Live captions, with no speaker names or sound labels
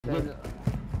They're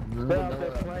out there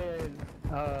playing,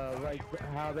 like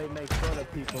how they make fun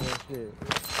of people and shit.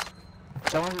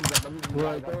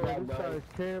 Like, oh, this guy's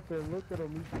camping, look at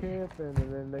him, he's camping,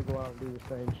 and then they go out and do the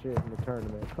same shit in the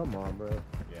tournament. Come on, bro.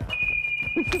 Yeah.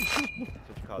 That's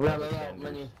what you call double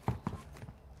standards.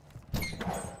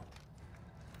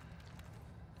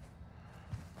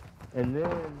 And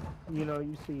then, you know,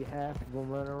 you see half of them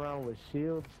running around with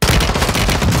shields.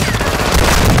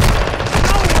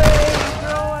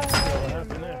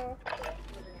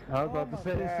 I was about to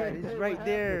say the same. He's right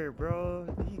there, bro.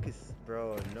 He could,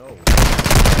 bro. No.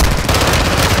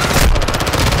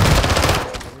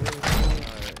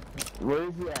 Where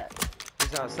is he at?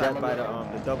 He's outside by the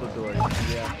double doors.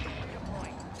 Yeah.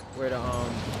 Where the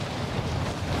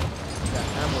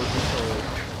ammo depot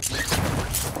is.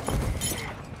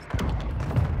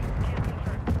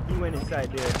 He went inside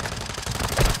there.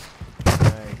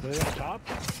 Nice. Is it top?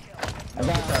 I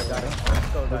got him.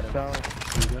 Still got him.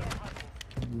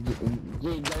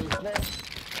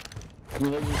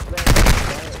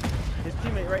 His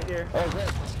teammate right there. Oh, good.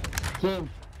 Team.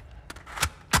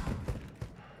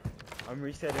 I'm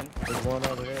resetting. There's one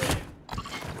over there.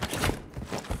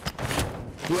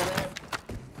 Yeah.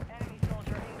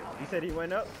 You said he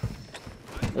went up?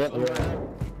 Yep. Yeah,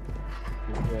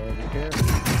 be careful.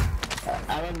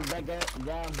 I went back down.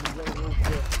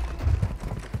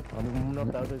 I'm moving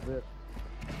up the other zip.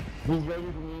 He's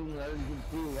ready for me. I was good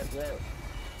too. What's up?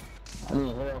 I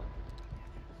need help.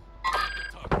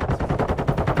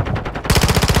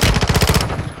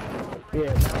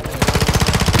 Yeah,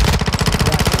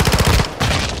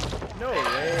 No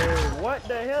way. What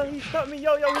the hell? He stopped me.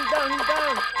 Yo, he's down. He's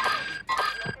down.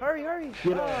 Hurry.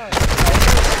 Get up.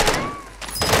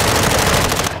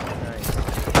 Nice.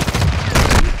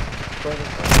 Go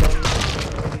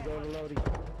to Lodi.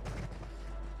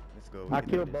 Let's go. I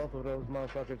killed both of those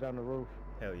motherfuckers on the roof.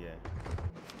 Hell yeah.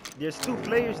 There's 2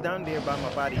 players down there by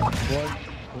my body.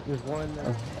 There's one.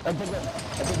 Nice.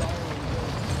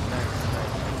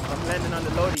 I'm landing on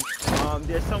the Lodi.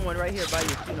 There's someone right here by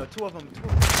you. You know, 2 of them.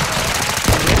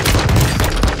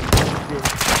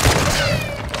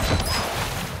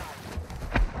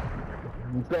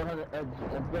 Let's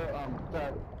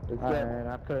go. Man,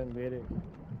 I couldn't get it.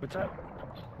 What's up?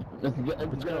 Let's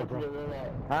go, bro.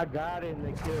 I got it and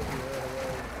they killed me right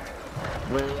away.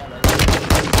 Where you at?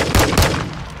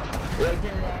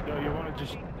 Yo, you want to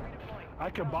just...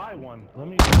 I could buy one. Let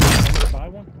me buy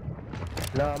one.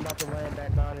 No, I'm about to land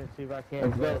back on it and see if I can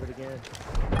grab it again.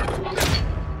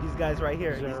 These guys right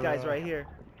here. These guys right here.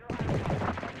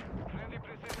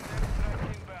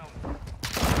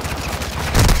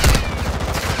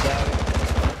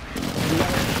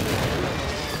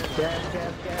 Gas.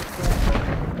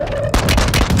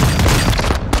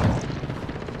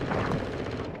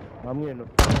 I'm getting the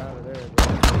fuck out of there, bro.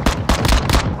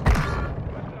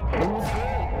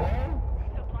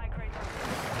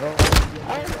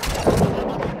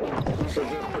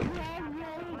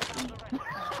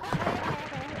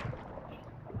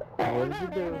 What did you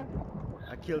do?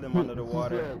 I killed him under the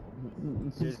water.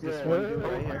 There's this one dude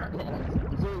right here.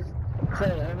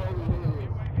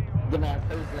 Give me that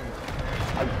person.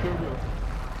 I killed you.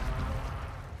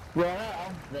 Bro,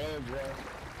 I'm dead, bro.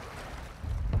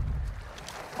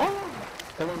 Oh!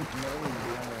 Someone's mailing me.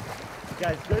 You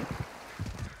guys good?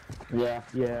 Yeah.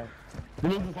 Yeah. We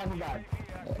need to talk about it.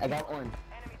 I got one.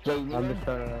 Jay, you need I'm one? just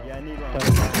trying to... Yeah, I need one.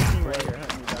 Team right here,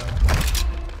 hunt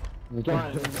me down. Come on. I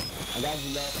got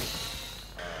you back.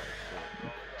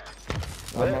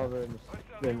 I'm over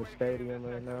in the stadium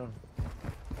right now.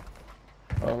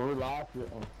 Oh, we lost it.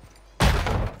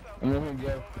 I'm gonna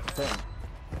go.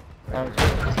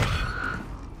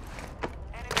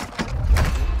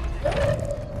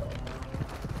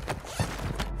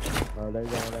 Oh, they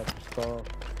going at the stall.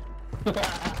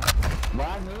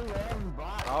 Why me, man?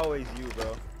 Always you,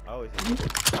 bro. Always you.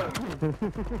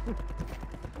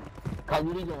 Cause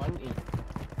you didn't want me.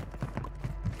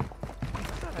 I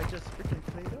thought I just freaking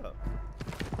played up.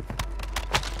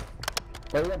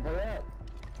 Play up.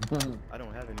 I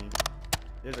don't have any.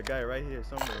 There's a guy right here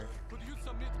somewhere. I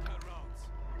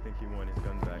think he won his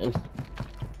gun back.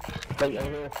 Play over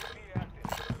here.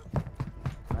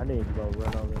 I need to go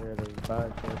run over here to the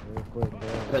fire station real quick, bro.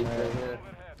 Play right here.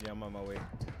 Yeah, I'm on my way.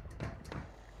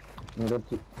 No,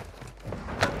 that's it.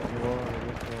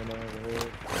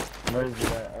 Where is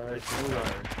it at? There's Alright, two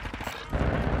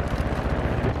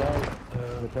cars.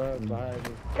 the car's behind me.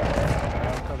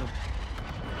 I'm coming.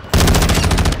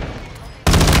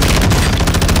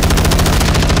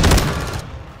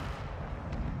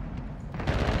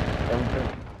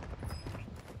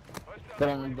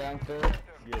 Someone downstairs?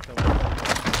 Yeah, someone.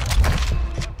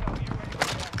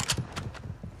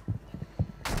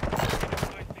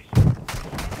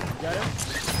 got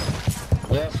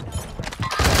him? Yep.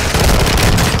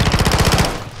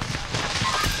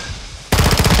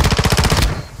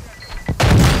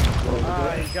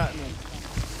 Ah, he got me.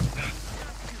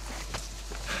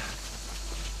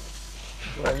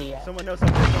 Where he at? Someone else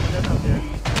up there, someone else up there.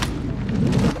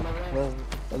 Well,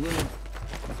 again,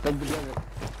 stick together.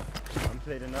 I'm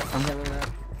plating up. I'm heading up.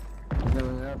 I'm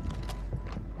heading up.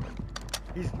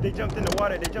 They jumped in the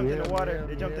water, they jumped in the Yeah, water, yeah,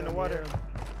 they jumped in the yeah, water.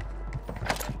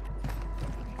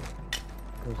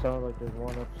 It sounds like there's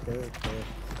one upstairs, so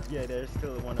Yeah, there's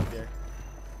still one up there.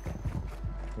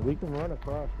 we can run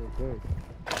across real quick.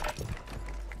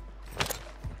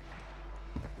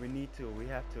 We need to, we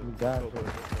have to. We got Let's to.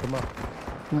 go. Come on.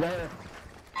 There.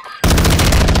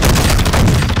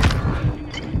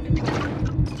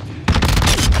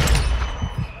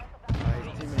 His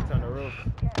teammates on the roof.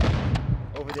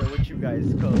 Over there with you guys,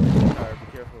 close. Alright, be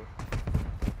careful.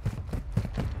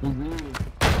 He's leaving.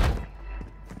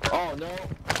 Oh no,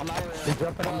 I'm out of He's there.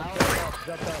 jumping I'm off, out.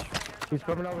 jump off. He's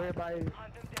coming over here by you.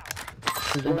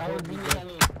 He's There's a right whole there. team behind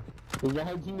me. There's a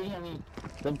whole team behind me.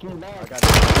 They're coming I back. got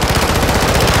it.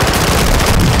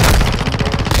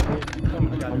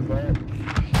 I'm dead.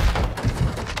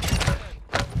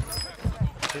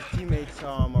 His teammates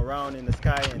around in the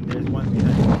sky and there's one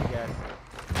behind the gas.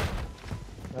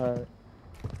 Alright.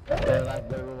 They're like,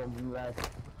 they're gonna be like,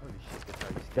 Holy shit, that's how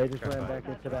you They stay just trapped ran by back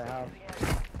it. into that house.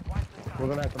 We're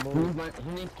gonna have to he move.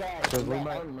 needs cash. So He we got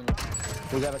might- money.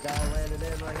 We got a guy landing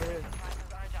in right here.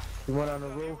 He went on the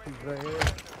roof, he's right here.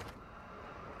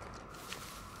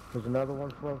 There's another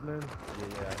one floating in.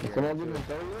 Yeah, I hear Someone it, give me too. a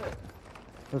third yet?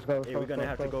 Let's go, let's Hey, go, we're gonna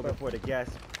have to go before the gas.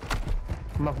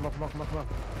 Come on, come on, come on, come on, come on.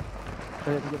 So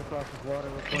we have to get across this water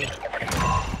real quick.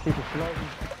 Keep it floating.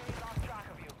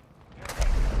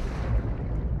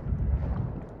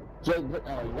 Jay, you got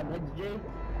heads, Jay?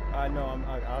 No,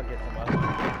 I'll get some.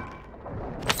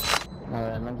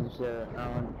 Alright, I'm not too sure.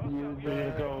 You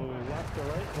gonna go left or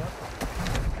right? Left?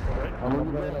 Right? I'm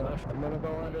gonna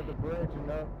go under the bridge, you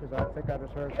know, because I think I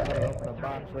just heard somebody open a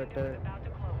box right there.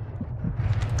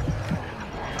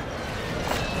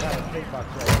 Got a tape box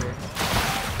right here.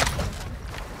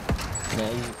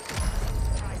 Yeah,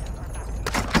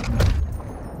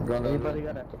 Anybody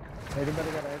got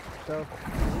an extra cell?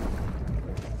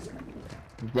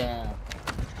 Damn.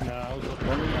 No, I was looking.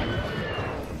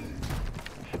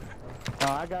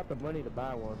 Oh, I got the money to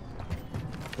buy one.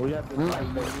 We have to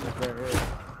fight this right here.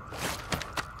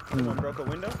 Someone broke a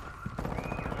window?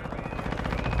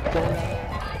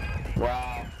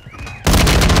 Wow.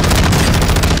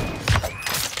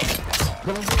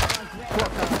 Fuck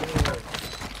out of here.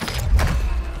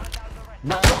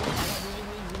 No,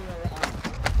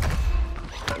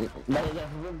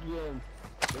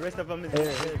 The rest of them is Here,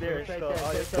 there, take so that,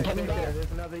 all your take stuff that, is take there. that.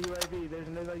 There's another UAV. There's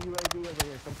another UAV over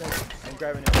here. Come take it. I'm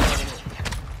grabbing it, I'm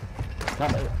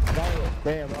grabbing it.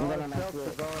 Damn, all gonna the knock shells it.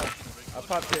 are gone. I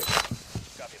popped it.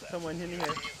 Someone in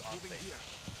here.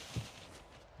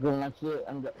 Going like shit.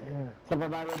 I'm the. Yeah. Something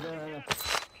about it there.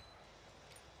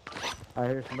 I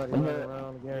hear somebody I'm running there.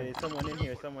 around Yeah, again. someone in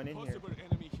here, someone in here.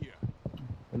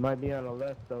 It might be on the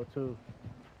left though too.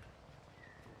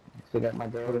 Still got my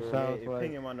door. But it Yeah, sounds ping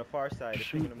like him on the far side. Ping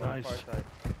Shoot, him on the far nice. side.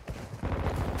 Oh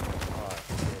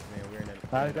shit, man, we're in a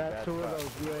I bad got two of spot.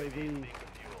 those UAVs.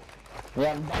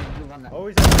 Yeah, I'm about to do on that. Oh,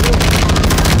 he's on the roof.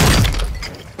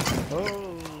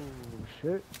 Oh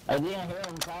shit! I didn't hear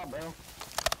him call, bro.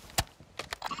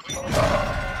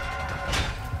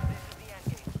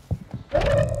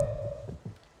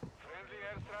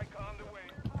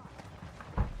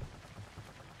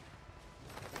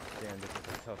 Damn, this is a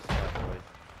tough spot, boys.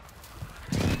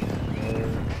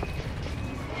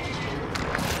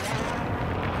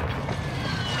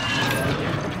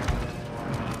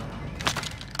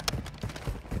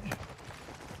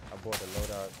 I bought a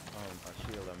loadout, a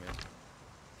shield, I mean.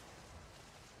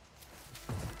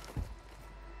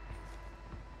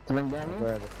 Coming down here?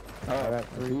 Grab it. I got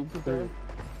three.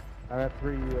 I got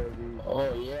three UAVs.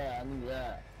 Oh yeah, I need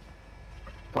that.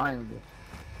 Finally.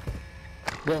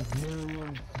 Yes,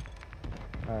 millions.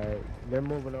 Alright, they're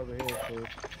moving over here, so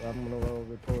I'm gonna go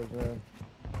over towards them.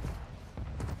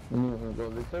 You wanna go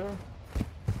this way?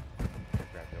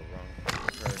 Grab the wrong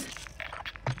bird.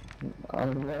 I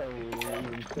don't know, you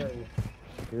even say.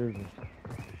 Excuse me.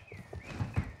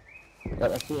 But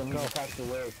I see him go past the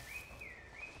way.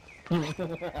 Oh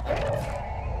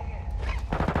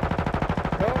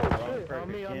Wrong shit! bird On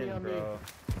me, again, bro.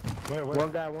 Where?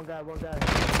 One guy.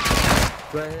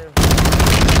 Right here.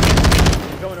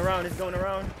 He's going around, he's going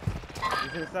around.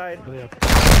 He's inside. Yeah. No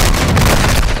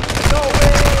way!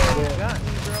 Yeah. Got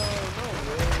me, bro. No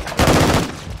way.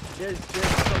 There's some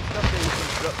stuff that you can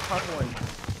Look, pop one.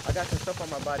 I got some stuff on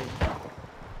my body.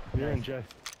 You're in, Jay.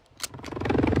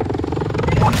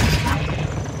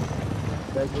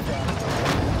 Take this out.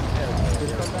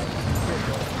 Just come back.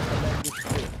 Come back. Get your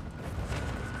shit.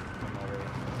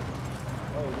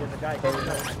 Oh, there's a guy coming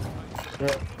up.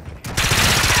 Yeah.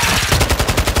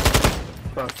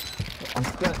 I'm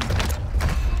stuck.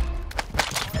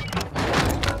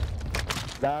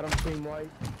 Got him, Team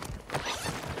White.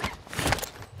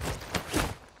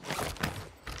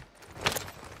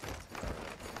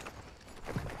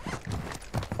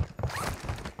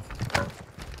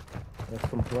 There's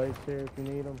some plates here if you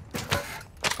need them.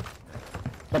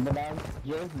 Something about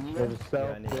Jay, you There's a Yeah, cell.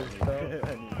 I need There's a it. cell.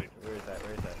 I need it. Where is that?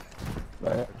 Where is that?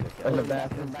 Right. Okay, In the okay.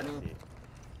 bathroom. I see it.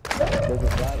 There's a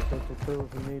shot pistol too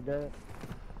if you need that.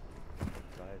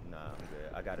 Nah, I'm good.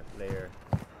 I got a flare.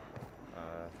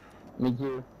 Me too.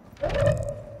 You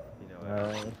know what?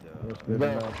 Alright, that's good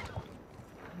Yeah. enough.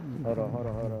 Hold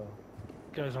on.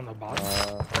 Guys on the bottom.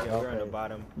 Yeah, we're on the okay.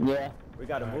 bottom. Yeah. We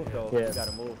gotta move though. Yeah. We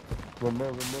gotta move. We're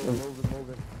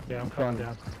moving. Yeah, I'm coming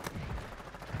down.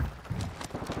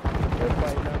 They're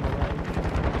fighting on the right.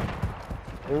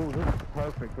 Oh, this is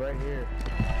perfect right here.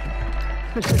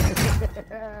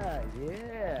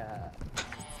 Yeah.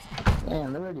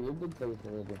 Man, already a good place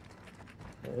already.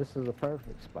 This is a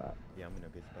perfect spot. Yeah, I'm in a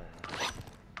good spot.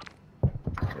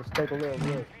 Let's take a little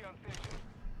look.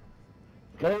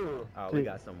 Oh. Oh, we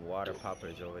got some water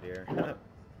poppers over there.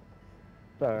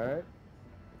 It's alright.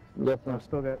 Yes, I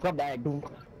still got come back.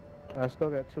 I still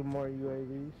got 2 more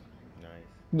UAVs. Nice.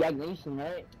 Yak Nation,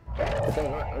 right? Okay,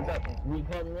 what that we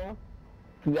call it now?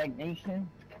 Yak Nation.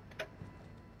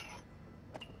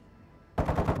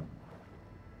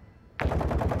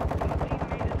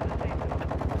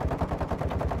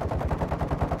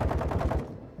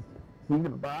 He's a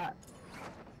bot.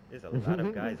 There's a lot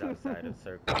of guys outside of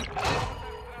circle.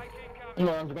 You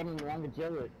know, I was running around the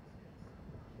Jared.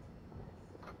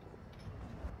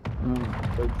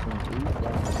 Take some food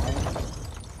down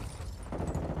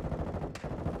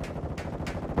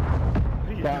What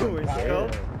are you doing, Skull?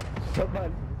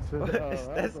 Somebody. Is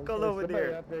that Skull over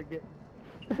there? Out there get...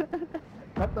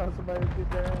 I thought somebody would get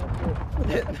their ass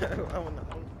No, I'm not.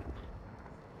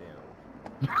 Damn.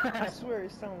 I swear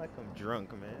it sounds like I'm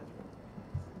drunk, man.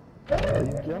 Are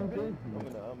you jumping? I'm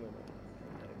gonna.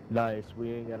 Nice,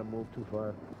 we ain't gotta move too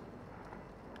far.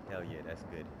 Hell yeah, that's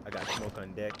good. I got smoke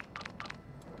on deck.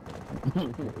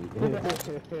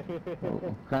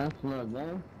 Can't smell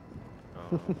them.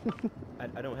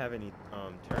 I don't have any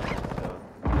terminals, so.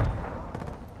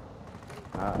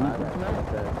 I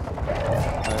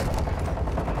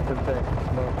got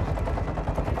smoke.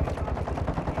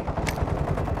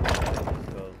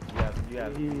 So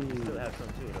you still have some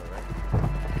too, though, right?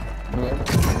 Yeah.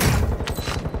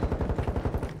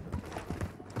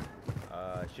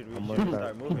 Should we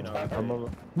start moving already?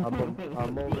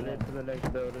 I'm moving into the next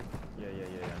building.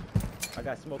 Yeah. I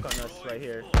got smoke on us right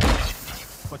here.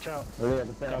 Watch out. Oh, yeah,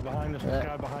 the Guy behind us. Yeah.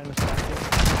 Guy behind us.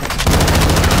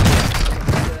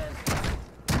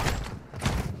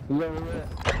 You over there?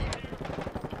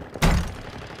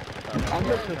 I'm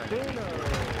just a casino.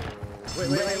 Wait,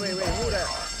 who that?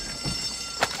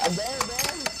 I'm there.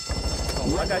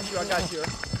 Oh, I got you.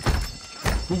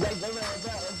 You guys go there.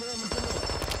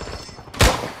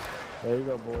 There you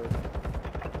go, boys.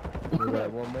 We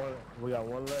got one more. We got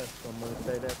one left. So I'm gonna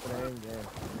say that for the end game.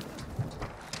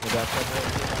 We got a couple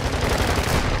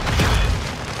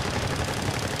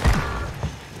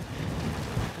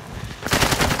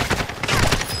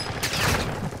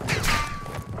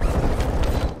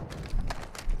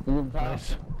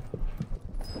Nice.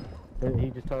 He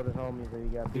just told his homies that he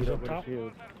got beat He's up up with a top?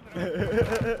 shield.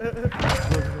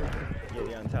 Yeah,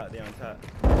 they on top.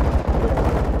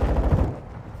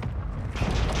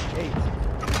 8.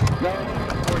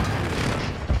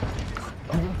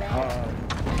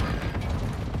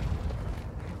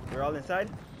 We're all inside?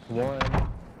 1.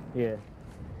 Yeah.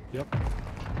 Yep.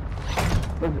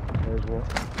 There's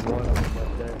one of them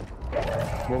up there.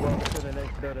 We'll move to the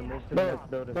next building. Move to the next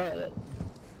building. Let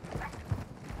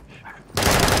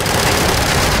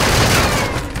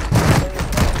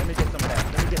me get some of that.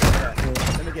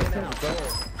 Let me get some.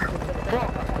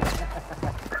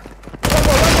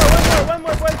 One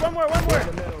more, boys. One more.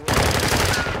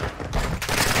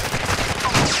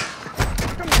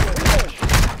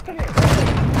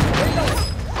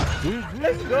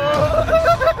 Let's go!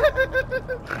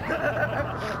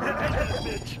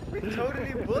 We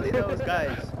totally bullied those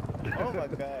guys. Oh my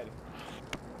god.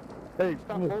 Hey,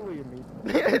 stop bullying me.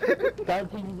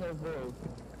 Stop taking your voice.